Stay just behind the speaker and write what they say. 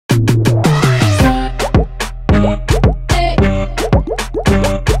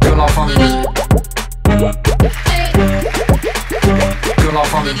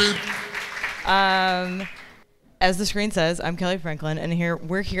As the screen says, I'm Kelley Franklin, and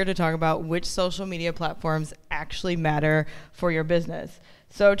we're here to talk about which social media platforms actually matter for your business.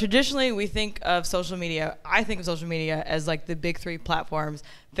 So traditionally, we think of social media, I think of social media as like the big three platforms,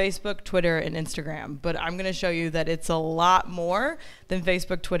 Facebook, Twitter, and Instagram. But I'm going to show you that it's a lot more than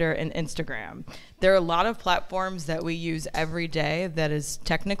Facebook, Twitter, and Instagram. There are a lot of platforms that we use every day that is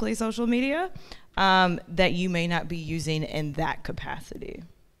technically social media that you may not be using in that capacity.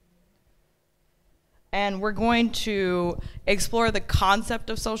 And we're going to explore the concept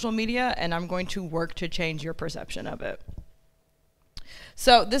of social media, and I'm going to work to change your perception of it.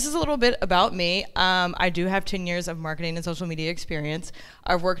 So this is a little bit about me. I do have 10 years of marketing and social media experience.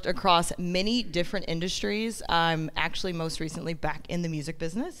 I've worked across many different industries. I'm actually most recently back in the music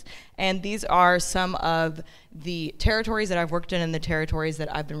business. And these are some of the territories that I've worked in and the territories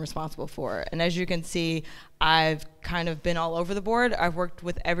that I've been responsible for. And as you can see, I've kind of been all over the board. I've worked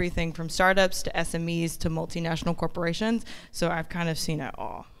with everything from startups to SMEs to multinational corporations. So I've kind of seen it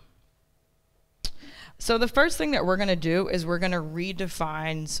all. So the first thing that we're going to do is we're going to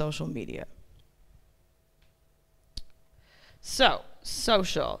redefine social media. So,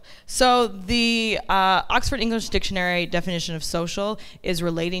 social. So the Oxford English Dictionary definition of social is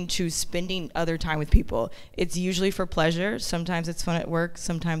relating to spending other time with people. It's usually for pleasure. Sometimes it's fun at work,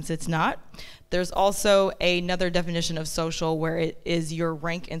 sometimes it's not. There's also another definition of social where it is your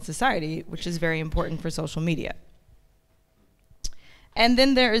rank in society, which is very important for social media. And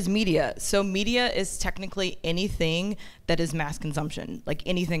then there is media. So media is technically anything that is mass consumption, like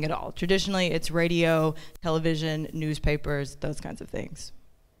anything at all. Traditionally, it's radio, television, newspapers, those kinds of things.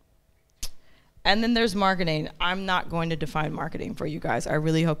 And then there's marketing. I'm not going to define marketing for you guys. I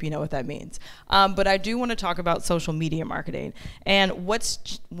really hope you know what that means. But I do want to talk about social media marketing. And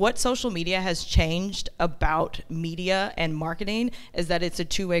what social media has changed about media and marketing is that it's a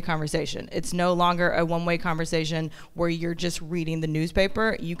two-way conversation. It's no longer a one-way conversation where you're just reading the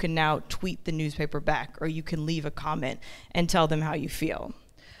newspaper. You can now tweet the newspaper back, or you can leave a comment and tell them how you feel.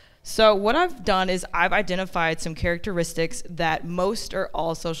 So what I've done is I've identified some characteristics that most or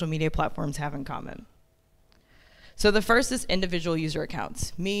all social media platforms have in common. So the first is individual user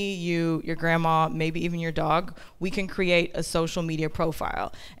accounts. Me, you, your grandma, maybe even your dog. We can create a social media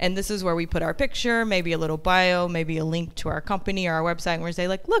profile. And this is where we put our picture, maybe a little bio, maybe a link to our company or our website, and we say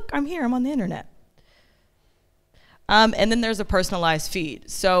like, look, I'm here, I'm on the internet. And then there's a personalized feed.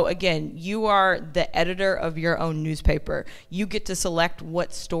 So again, you are the editor of your own newspaper. You get to select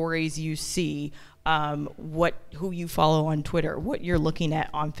what stories you see, who you follow on Twitter, what you're looking at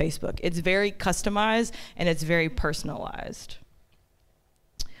on Facebook. It's very customized and it's very personalized.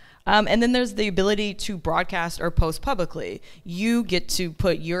 And then there's the ability to broadcast or post publicly. You get to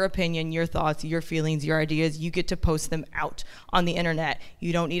put your opinion, your thoughts, your feelings, your ideas, you get to post them out on the internet.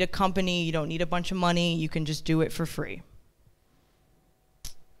 You don't need a company, you don't need a bunch of money, you can just do it for free.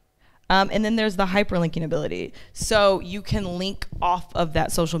 And then there's the hyperlinking ability. So you can link off of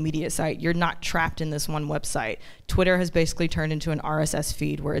that social media site. You're not trapped in this one website. Twitter has basically turned into an RSS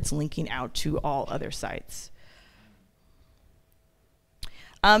feed where it's linking out to all other sites.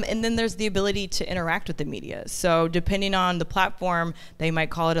 And then there's the ability to interact with the media. So depending on the platform, they might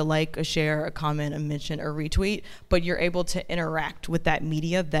call it a like, a share, a comment, a mention, or retweet, but you're able to interact with that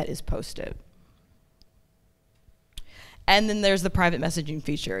media that is posted. And then there's the private messaging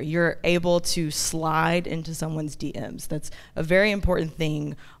feature. You're able to slide into someone's DMs. That's a very important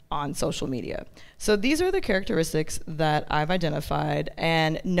thing on social media. So these are the characteristics that I've identified,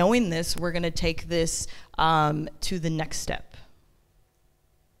 and knowing this, we're gonna take this to the next step.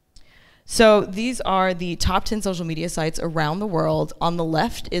 So these are the top 10 social media sites around the world. On the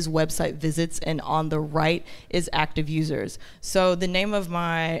left is website visits, and on the right is active users. So the name of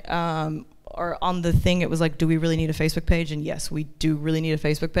my, or on the thing, it was like, do we really need a Facebook page? And yes, we do really need a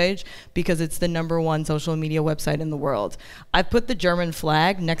Facebook page because it's the #1 social media website in the world. I put the German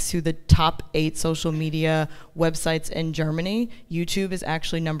flag next to the top 8 social media websites in Germany. YouTube is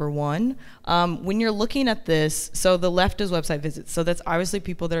actually #1. When you're looking at this, so the left is website visits. So that's obviously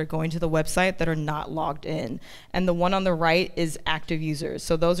people that are going to the website that are not logged in. And the one on the right is active users.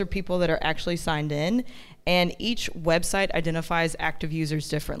 So those are people that are actually signed in. And each website identifies active users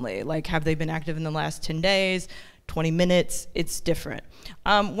differently. Like, have they been active in the last 10 days, 20 minutes? It's different.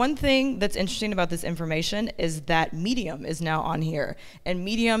 One thing that's interesting about this information is that Medium is now on here. And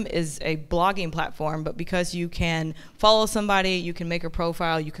Medium is a blogging platform, but because you can follow somebody, you can make a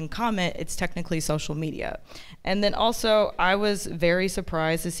profile, you can comment, it's technically social media. And then also, I was very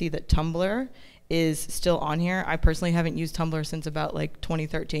surprised to see that Tumblr is still on here. I personally haven't used Tumblr since about like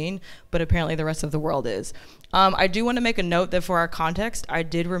 2013, but apparently the rest of the world is. I do want to make a note that for our context, I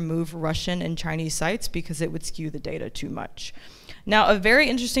did remove Russian and Chinese sites because it would skew the data too much. Now, a very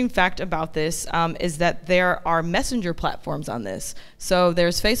interesting fact about this is that there are messenger platforms on this. So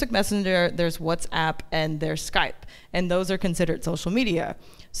there's Facebook Messenger, there's WhatsApp, and there's Skype. And those are considered social media.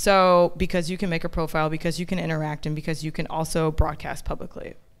 So because you can make a profile, because you can interact, and because you can also broadcast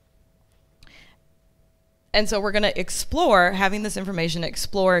publicly. And so we're going to explore, having this information,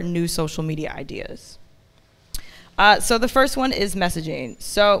 explore new social media ideas. So the first one is messaging.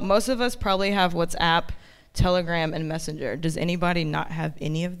 So most of us probably have WhatsApp, Telegram, and Messenger. Does anybody not have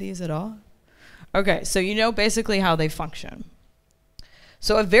any of these at all? Okay, so you know basically how they function.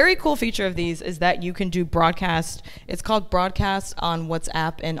 So a very cool feature of these is that you can do broadcast. It's called broadcast on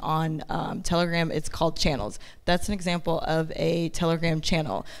WhatsApp, and on Telegram, it's called channels. That's an example of a Telegram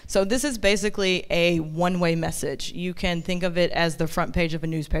channel. So this is basically a one-way message. You can think of it as the front page of a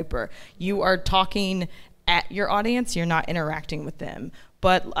newspaper. You are talking at your audience, you're not interacting with them.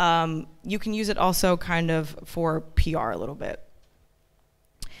 But you can use it also kind of for PR a little bit.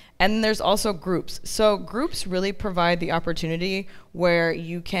 And there's also groups. So groups really provide the opportunity where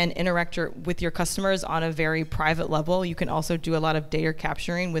you can interact with your customers on a very private level. You can also do a lot of data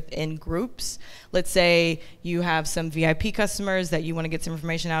capturing within groups. Let's say you have some VIP customers that you want to get some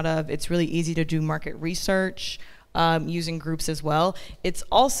information out of. It's really easy to do market research using groups as well. It's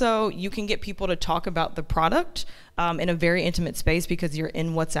also, you can get people to talk about the product in a very intimate space because you're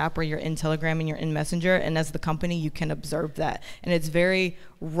in WhatsApp or you're in Telegram and you're in Messenger, and as the company you can observe that. And it's very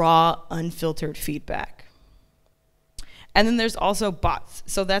raw, unfiltered feedback. And then there's also bots.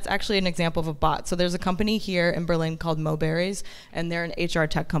 So that's actually an example of a bot. So there's a company here in Berlin called Moberries, and they're an HR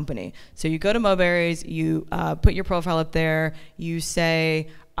tech company. So you go to Moberries, you put your profile up there, you say,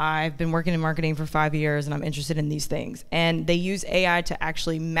 I've been working in marketing for 5 years and I'm interested in these things. And they use AI to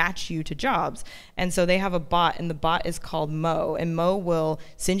actually match you to jobs. And so they have a bot, and the bot is called Mo. And Mo will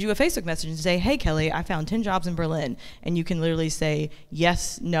send you a Facebook message and say, hey, Kelley, I found 10 jobs in Berlin. And you can literally say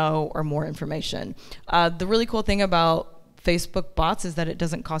yes, no, or more information. The really cool thing about Facebook bots is that it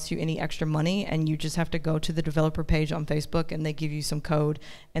doesn't cost you any extra money, and you just have to go to the developer page on Facebook and they give you some code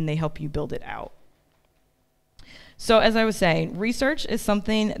and they help you build it out. So as I was saying, research is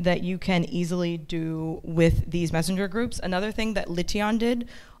something that you can easily do with these messenger groups. Another thing that Lition did,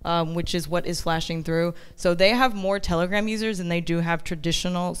 which is what is flashing through. So they have more Telegram users than they do have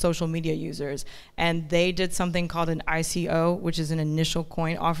traditional social media users. And they did something called an ICO, which is an initial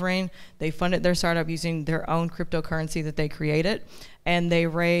coin offering. They funded their startup using their own cryptocurrency that they created. And they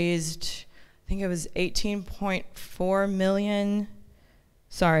raised, I think it was 18.4 million,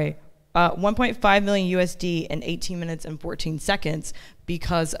 sorry, 1.5 million USD in 18 minutes and 14 seconds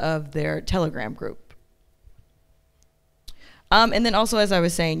because of their Telegram group. And then also, as I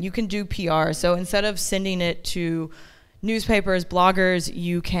was saying, you can do PR. So instead of sending it to newspapers, bloggers,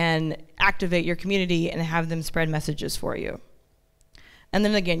 you can activate your community and have them spread messages for you. And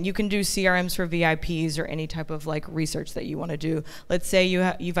then again, you can do CRMs for VIPs or any type of like research that you want to do. Let's say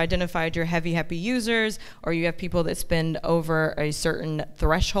you've identified your heavy users, or you have people that spend over a certain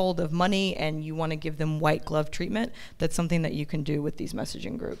threshold of money and you want to give them white glove treatment. That's something that you can do with these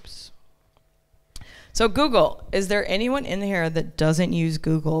messaging groups. So Google, is there anyone in here that doesn't use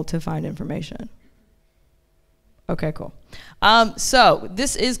Google to find information? Okay, cool. So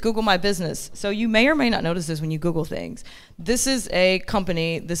this is Google My Business. So you may or may not notice this when you Google things. This is a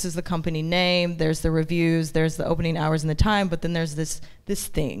company. This is the company name. There's the reviews. There's the opening hours and the time. But then there's this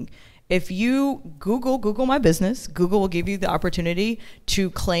thing. If you Google My Business, Google will give you the opportunity to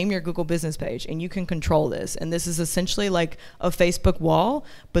claim your Google business page, and you can control this. And this is essentially like a Facebook wall,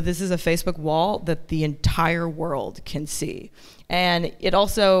 but this is a Facebook wall that the entire world can see. And it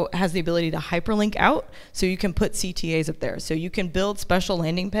also has the ability to hyperlink out, so you can put CTAs up there. So you can build special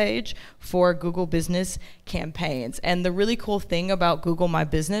landing page for Google business campaigns. And the really cool thing about Google My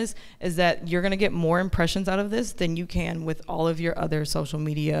Business is that you're gonna get more impressions out of this than you can with all of your other social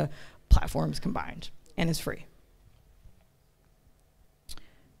media platforms combined, and it's free.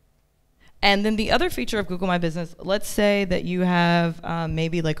 And then the other feature of Google My Business, let's say that you have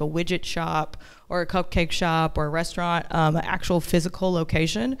maybe like a widget shop or a cupcake shop or a restaurant, an actual physical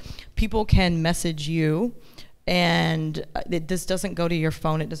location. People can message you, and this doesn't go to your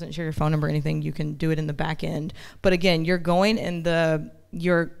phone. It doesn't share your phone number or anything. You can do it in the back end. But again, you're going in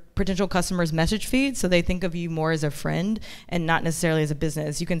you're potential customers' message feed, so they think of you more as a friend and not necessarily as a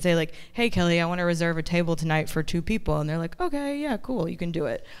business. You can say like, hey, Kelley, I want to reserve a table tonight for 2 people. And they're like, okay, yeah, cool, you can do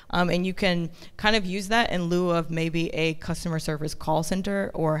it. And you can kind of use that in lieu of maybe a customer service call center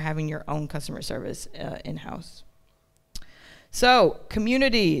or having your own customer service in-house. So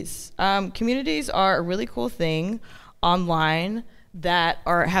communities. Communities are a really cool thing online that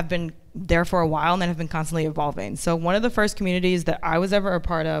have been there for a while and that have been constantly evolving. So one of the first communities that I was ever a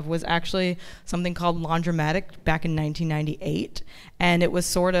part of was actually something called Laundromatic back in 1998. And it was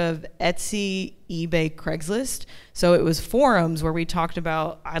sort of Etsy, eBay, Craigslist. So it was forums where we talked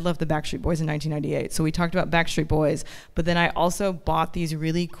about, I loved the Backstreet Boys in 1998. So we talked about Backstreet Boys, but then I also bought these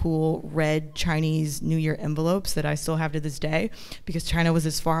really cool red Chinese New Year envelopes that I still have to this day because China was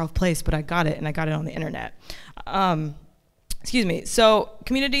this far off place, but I got it and I got it on the internet. Excuse me. So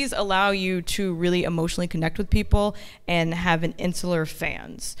communities allow you to really emotionally connect with people and have an insular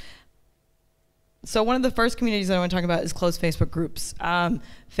fans. So one of the first communities that I want to talk about is closed Facebook groups.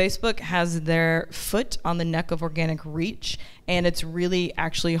 Facebook has their foot on the neck of organic reach, and it's really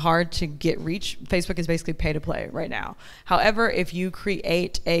actually hard to get reach. Facebook is basically pay to play right now. However, if you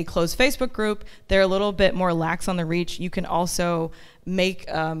create a closed Facebook group, they're a little bit more lax on the reach. You can also make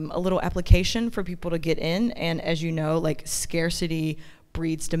a little application for people to get in, and as you know, like scarcity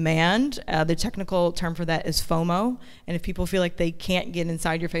breeds demand. The technical term for that is FOMO, and if people feel like they can't get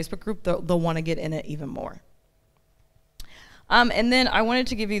inside your Facebook group, they'll want to get in it even more. And then I wanted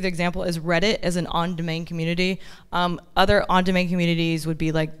to give you the example as Reddit as an on-domain community. Other on-domain communities would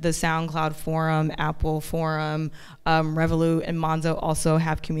be like the SoundCloud forum, Apple forum, Revolut and Monzo also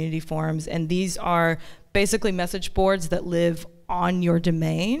have community forums, and these are basically message boards that live on your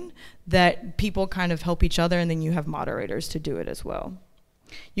domain that people kind of help each other, and then you have moderators to do it as well.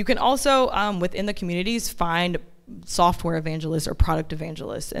 You can also, within the communities, find software evangelists or product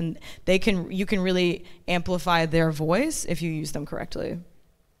evangelists, and you can really amplify their voice if you use them correctly.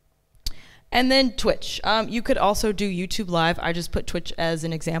 And then Twitch. You could also do YouTube Live. I just put Twitch as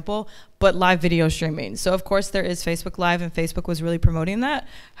an example, but live video streaming. So of course there is Facebook Live, and Facebook was really promoting that.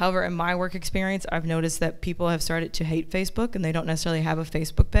 However, in my work experience, I've noticed that people have started to hate Facebook, and they don't necessarily have a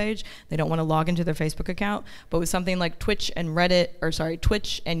Facebook page. They don't want to log into their Facebook account. But with something like Twitch and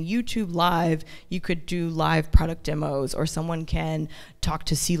Twitch and YouTube Live, you could do live product demos, or someone can talk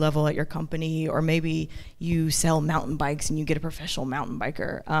to C-level at your company, or maybe you sell mountain bikes and you get a professional mountain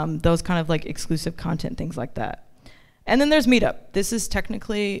biker. Those kind of like exclusive content, things like that. And then there's Meetup. This is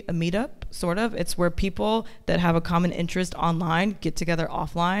technically a meetup, sort of. It's where people that have a common interest online get together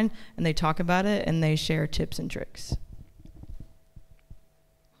offline, and they talk about it, and they share tips and tricks.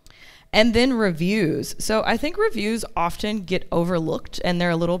 And then reviews. So I think reviews often get overlooked, and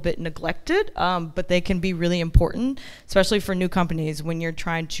they're a little bit neglected, but they can be really important, especially for new companies when you're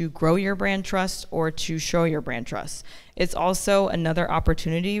trying to grow your brand trust or to show your brand trust. It's also another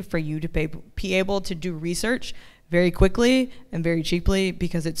opportunity for you to be able to do research very quickly and very cheaply,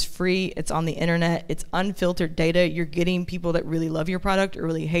 because it's free, it's on the internet, it's unfiltered data. You're getting people that really love your product or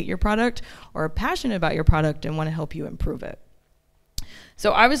really hate your product or are passionate about your product and want to help you improve it.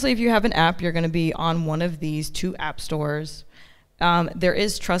 So obviously if you have an app, you're going to be on one of these 2 app stores. There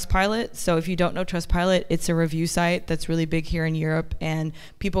is Trustpilot. So if you don't know Trustpilot, it's a review site that's really big here in Europe, and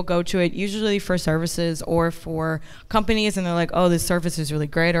people go to it usually for services or for companies, and they're like, oh, this service is really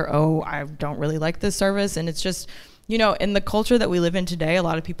great, or oh, I don't really like this service. And it's just, you know, in the culture that we live in today, a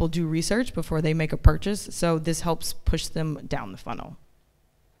lot of people do research before they make a purchase. So this helps push them down the funnel.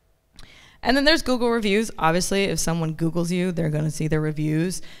 And then there's Google reviews. Obviously, if someone Googles you, they're going to see the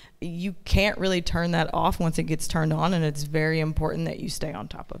reviews. You can't really turn that off once it gets turned on, and it's very important that you stay on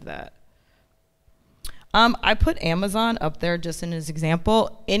top of that. I put Amazon up there just in as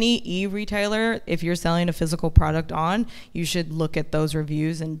example. Any e-retailer, if you're selling a physical product on, you should look at those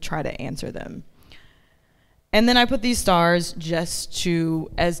reviews and try to answer them. And then I put these stars just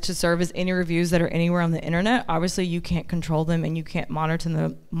to serve as any reviews that are anywhere on the internet. Obviously, you can't control them and you can't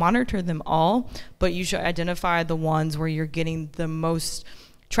monitor them all, but you should identify the ones where you're getting the most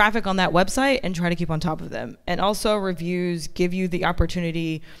traffic on that website and try to keep on top of them. And also, reviews give you the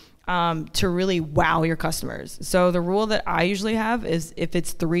opportunity to really wow your customers. So the rule that I usually have is if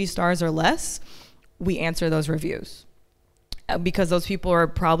it's 3 stars or less, we answer those reviews. Because those people are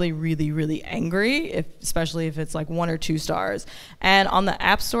probably really, really angry, especially if it's like 1 or 2 stars. And on the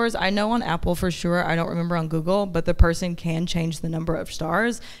app stores, I know on Apple for sure, I don't remember on Google, but the person can change the number of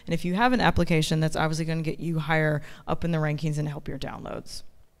stars. And if you have an application, that's obviously going to get you higher up in the rankings and help your downloads.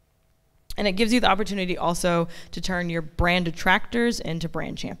 And it gives you the opportunity also to turn your brand detractors into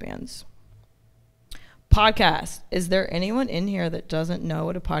brand champions. Podcast. Is there anyone in here that doesn't know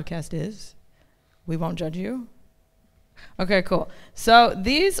what a podcast is? We won't judge you. Okay, cool. So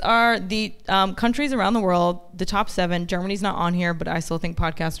these are the countries around the world, the top 7. Germany's not on here, but I still think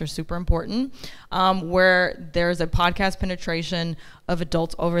podcasts are super important, where there's a podcast penetration of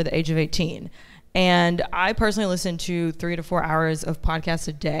adults over the age of 18. And I personally listen to 3 to 4 hours of podcasts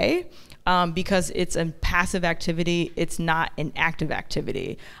a day. Because it's a passive activity, it's not an active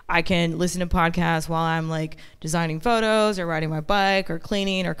activity. I can listen to podcasts while I'm like designing photos or riding my bike or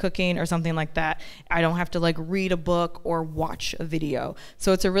cleaning or cooking or something like that. I don't have to like read a book or watch a video.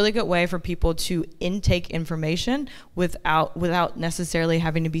 So it's a really good way for people to intake information without necessarily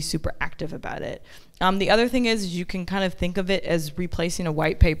having to be super active about it. The other thing is you can kind of think of it as replacing a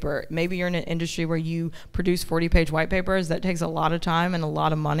white paper. Maybe you're in an industry where you produce 40-page white papers. That takes a lot of time and a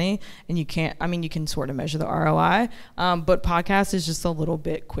lot of money, and you can sort of measure the ROI, but podcast is just a little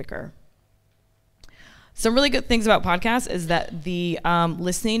bit quicker. Some really good things about podcasts is that the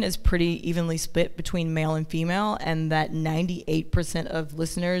listening is pretty evenly split between male and female, and that 98% of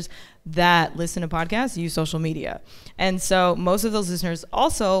listeners that listen to podcasts use social media. And so most of those listeners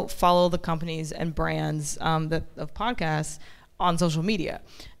also follow the companies and brands of podcasts on social media.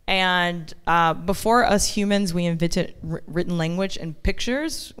 And before us humans, we invented written language and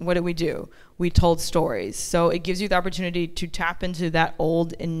pictures. What did we do? We told stories. So it gives you the opportunity to tap into that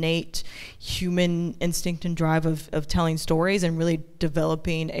old innate human instinct and drive of telling stories and really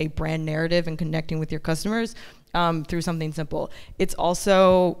developing a brand narrative and connecting with your customers through something simple. It's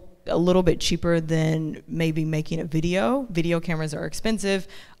also a little bit cheaper than maybe making a video. Video cameras are expensive.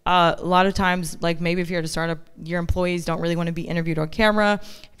 A lot of times, like maybe if you're at a startup, your employees don't really want to be interviewed on camera.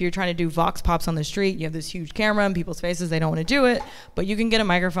 If you're trying to do vox pops on the street, you have this huge camera in people's faces, they don't want to do it. But you can get a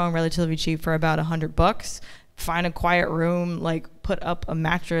microphone relatively cheap for about $100. Find a quiet room, like put up a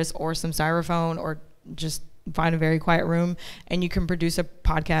mattress or some styrofoam, or just find a very quiet room, and you can produce a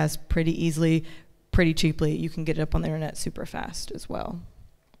podcast pretty easily, pretty cheaply. You can get it up on the internet super fast as well.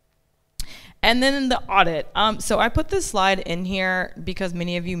 And then the audit. So I put this slide in here because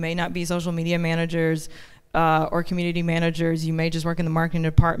many of you may not be social media managers or community managers. You may just work in the marketing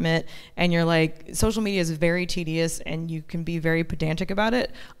department, and you're like, social media is very tedious and you can be very pedantic about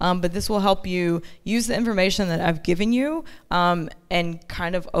it. But this will help you use the information that I've given you and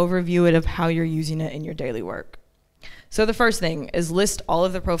kind of overview it of how you're using it in your daily work. So the first thing is list all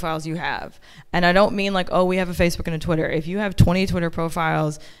of the profiles you have. And I don't mean like, oh, we have a Facebook and a Twitter. If you have 20 Twitter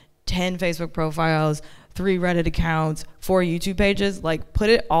profiles, 10 Facebook profiles, 3 Reddit accounts, 4 YouTube pages, like put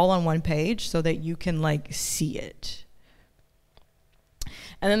it all on one page so that you can like see it.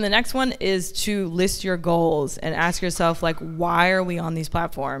 And then the next one is to list your goals and ask yourself, like, why are we on these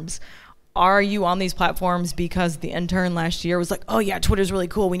platforms? Are you on these platforms because the intern last year was like, oh yeah, Twitter's really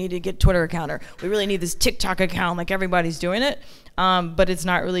cool, we need to get a Twitter account, or we really need this TikTok account, like everybody's doing it, but it's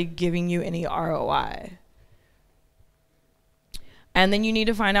not really giving you any ROI. And then you need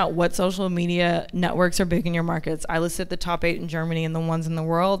to find out what social media networks are big in your markets. I listed the top 8 in Germany and the ones in the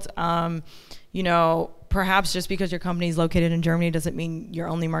world. You know, perhaps just because your company is located in Germany doesn't mean your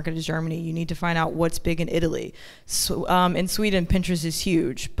only market is Germany. You need to find out what's big in Italy. So, in Sweden, Pinterest is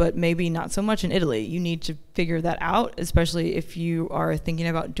huge, but maybe not so much in Italy. You need to figure that out, especially if you are thinking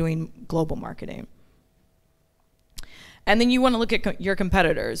about doing global marketing. And then you want to look at your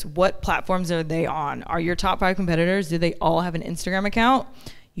competitors. What platforms are they on? Are your top 5 competitors, do they all have an Instagram account?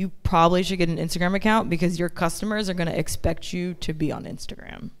 You probably should get an Instagram account because your customers are going to expect you to be on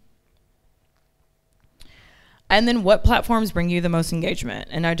Instagram. And then what platforms bring you the most engagement?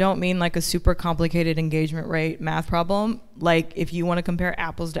 And I don't mean like a super complicated engagement rate math problem. Like if you want to compare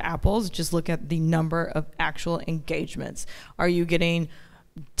apples to apples, just look at the number of actual engagements. Are you getting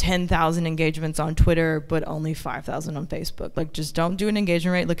 10,000 engagements on Twitter, but only 5,000 on Facebook? Like, just don't do an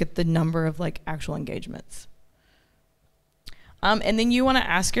engagement rate. Look at the number of like actual engagements. And then you want to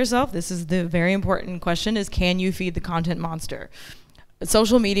ask yourself, this is the very important question, is can you feed the content monster?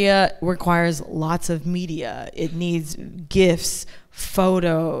 Social media requires lots of media. It needs GIFs,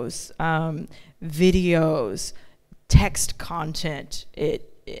 photos, videos, text content.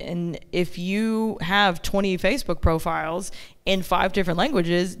 And if you have 20 Facebook profiles in 5 different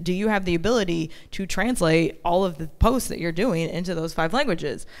languages, do you have the ability to translate all of the posts that you're doing into those 5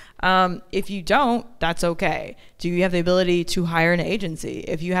 languages? If you don't, that's okay. Do you have the ability to hire an agency?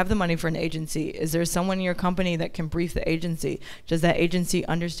 If you have the money for an agency, is there someone in your company that can brief the agency? Does that agency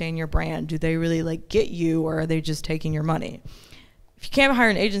understand your brand? Do they really like get you, or are they just taking your money? If you can't hire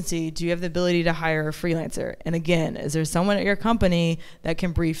an agency, do you have the ability to hire a freelancer? And again, is there someone at your company that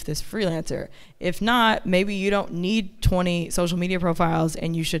can brief this freelancer? If not, maybe you don't need 20 social media profiles,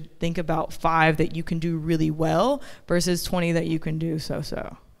 and you should think about 5 that you can do really well versus 20 that you can do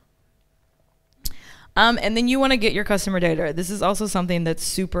so-so. And then you want to get your customer data. This is also something that's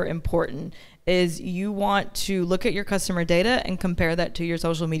super important, is you want to look at your customer data and compare that to your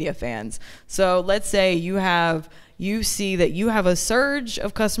social media fans. So let's say you see that you have a surge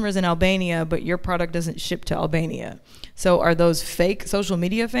of customers in Albania, but your product doesn't ship to Albania. So are those fake social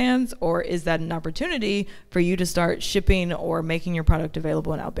media fans, or is that an opportunity for you to start shipping or making your product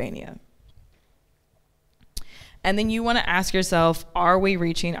available in Albania? And then you want to ask yourself, are we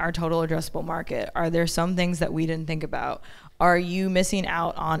reaching our total addressable market? Are there some things that we didn't think about? Are you missing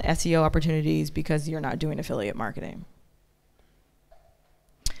out on SEO opportunities because you're not doing affiliate marketing?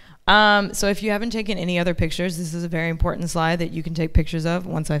 So if you haven't taken any other pictures, this is a very important slide that you can take pictures of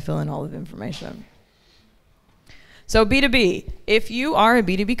once I fill in all of the information. So B2B, if you are a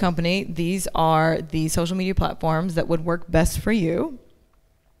B2B company, these are the social media platforms that would work best for you.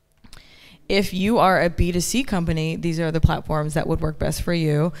 If you are a B2C company, these are the platforms that would work best for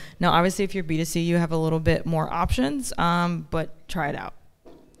you. Now, obviously, if you're B2C, you have a little bit more options, but try it out.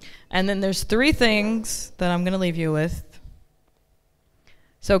 And then there's 3 things that I'm going to leave you with.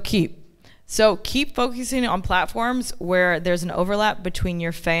 So keep focusing on platforms where there's an overlap between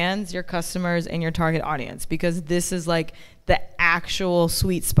your fans, your customers, and your target audience, because this is like the actual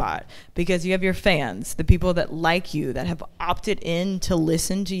sweet spot, because you have your fans, the people that like you, that have opted in to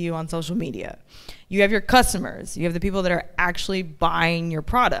listen to you on social media. You have your customers, you have the people that are actually buying your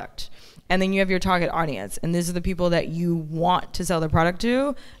product, and then you have your target audience, and these are the people that you want to sell the product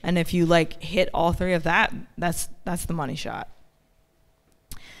to. And if you like hit all 3 of that, that's the money shot.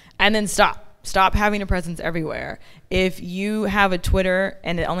 And then stop having a presence everywhere. If you have a Twitter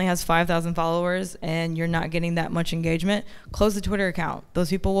and it only has 5,000 followers and you're not getting that much engagement, close the Twitter account.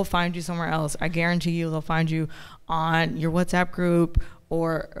 Those people will find you somewhere else. I guarantee you they'll find you on your WhatsApp group,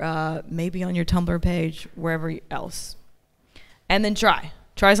 or maybe on your Tumblr page, wherever else. And then try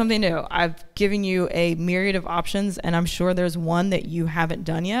something new. I've given you a myriad of options, and I'm sure there's one that you haven't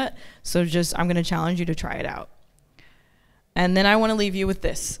done yet. So I'm gonna challenge you to try it out. And then I want to leave you with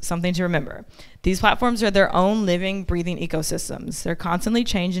this, something to remember. These platforms are their own living, breathing ecosystems. They're constantly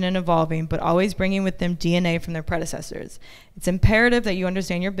changing and evolving, but always bringing with them DNA from their predecessors. It's imperative that you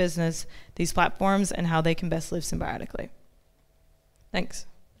understand your business, these platforms, and how they can best live symbiotically. Thanks.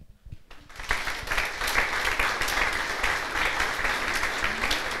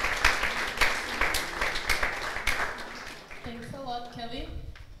 Thanks a lot, Kelley.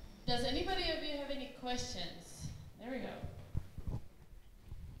 Does anybody of you have any questions? There we go.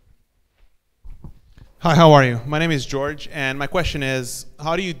 Hi, how are you? My name is George, and my question is,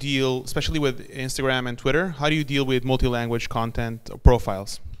 how do you deal, especially with Instagram and Twitter, how do you deal with multi-language content or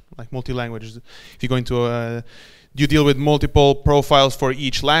profiles, like multi-language? If you go into do you deal with multiple profiles for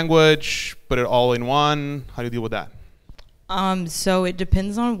each language, put it all in one? How do you deal with that? So it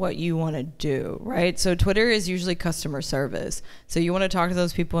depends on what you want to do, right? So Twitter is usually customer service. So you want to talk to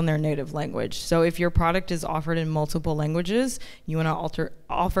those people in their native language. So if your product is offered in multiple languages, you want to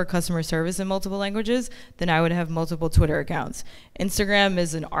offer customer service in multiple languages, then I would have multiple Twitter accounts. Instagram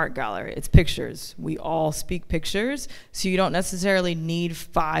is an art gallery. It's pictures. We all speak pictures. So you don't necessarily need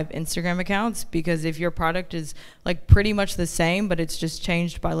 5 Instagram accounts, because if your product is like pretty much the same, but it's just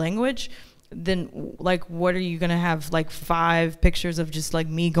changed by language, then like what are you gonna have, like 5 pictures of just like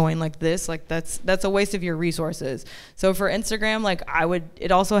me going like this? Like that's a waste of your resources. So for Instagram, like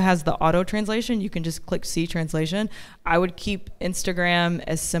it also has the auto translation. You can just click see translation. I would keep Instagram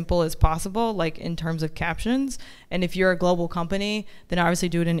as simple as possible, like in terms of captions. And if you're a global company, then obviously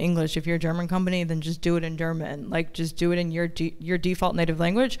do it in English. If you're a German company, then just do it in German. Like just do it in your default native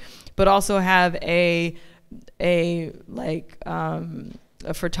language, but also have a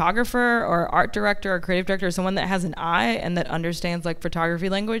photographer or art director or creative director, or someone that has an eye and that understands like photography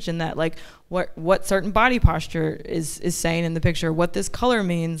language, and that like what certain body posture is saying in the picture, what this color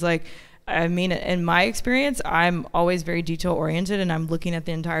means. Like, I mean, in my experience, I'm always very detail oriented, and I'm looking at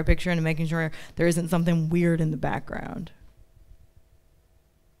the entire picture and making sure there isn't something weird in the background.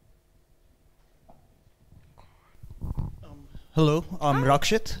 Hello, I'm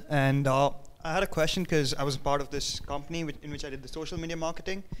Rakshit, and I had a question because I was part of this company in which I did the social media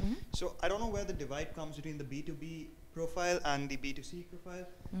marketing. Mm-hmm. So I don't know where the divide comes between the B2B profile and the B2C profile.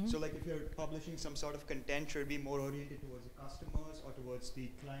 Mm-hmm. So like if you're publishing some sort of content, should it be more oriented towards the customers or towards the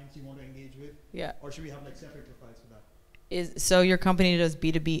clients you want to engage with? Yeah. Or should we have like separate profiles for that? So your company does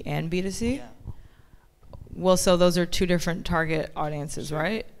B2B and B2C? Yeah. Well, so those are 2 different target audiences, Sure.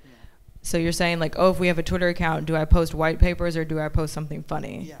 right? Yeah. So you're saying like, oh, if we have a Twitter account, do I post white papers or do I post something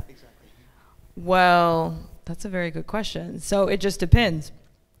funny? Yeah, exactly. Well, That's a very good question. So it just depends.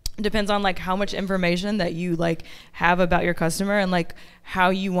 It depends on like how much information that you like have about your customer and like how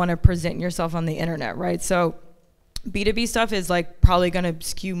you want to present yourself on the internet, right? So B2B stuff is like probably going to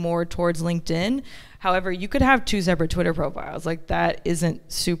skew more towards LinkedIn. However, you could have 2 separate Twitter profiles. Like that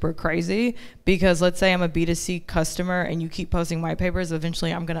isn't super crazy, because let's say I'm a B2C customer and you keep posting white papers,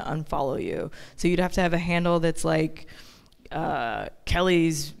 eventually I'm going to unfollow you. So you'd have to have a handle that's like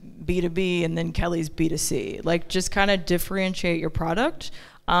Kelley's B2B and then Kelley's B2C. Like just kind of differentiate your product.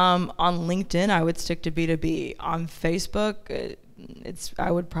 On LinkedIn, I would stick to B2B. On Facebook,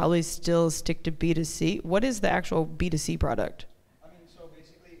 I would probably still stick to B2C. What is the actual B2C product? I mean, so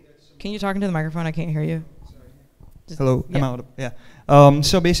basically Can you talk into the microphone? I can't hear you. Hello, yeah. am I audible? Yeah.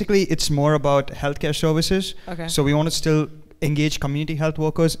 So basically, it's more about healthcare services. Okay. So we want to still engage community health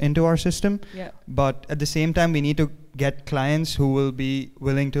workers into our system. Yeah. But at the same time, we need to get clients who will be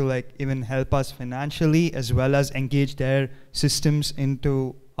willing to like even help us financially, as well as engage their systems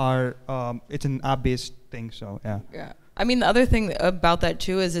into our. It's an app-based thing. So yeah. Yeah. I mean, the other thing about that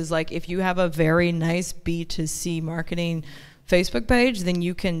too is like if you have a very nice B2C marketing Facebook page, then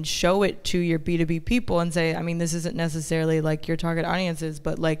you can show it to your B2B people and say, I mean, this isn't necessarily like your target audiences,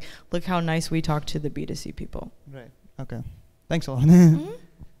 but like, look how nice we talk to the B2C people. Right. Okay. Thanks a lot. Mm-hmm.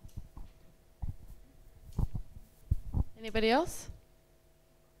 Anybody else?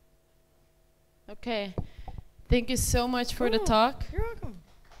 Okay. Thank you so much for the talk. You're welcome.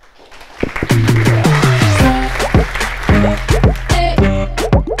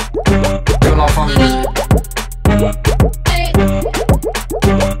 Que la famille.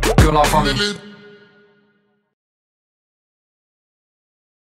 Que la famille.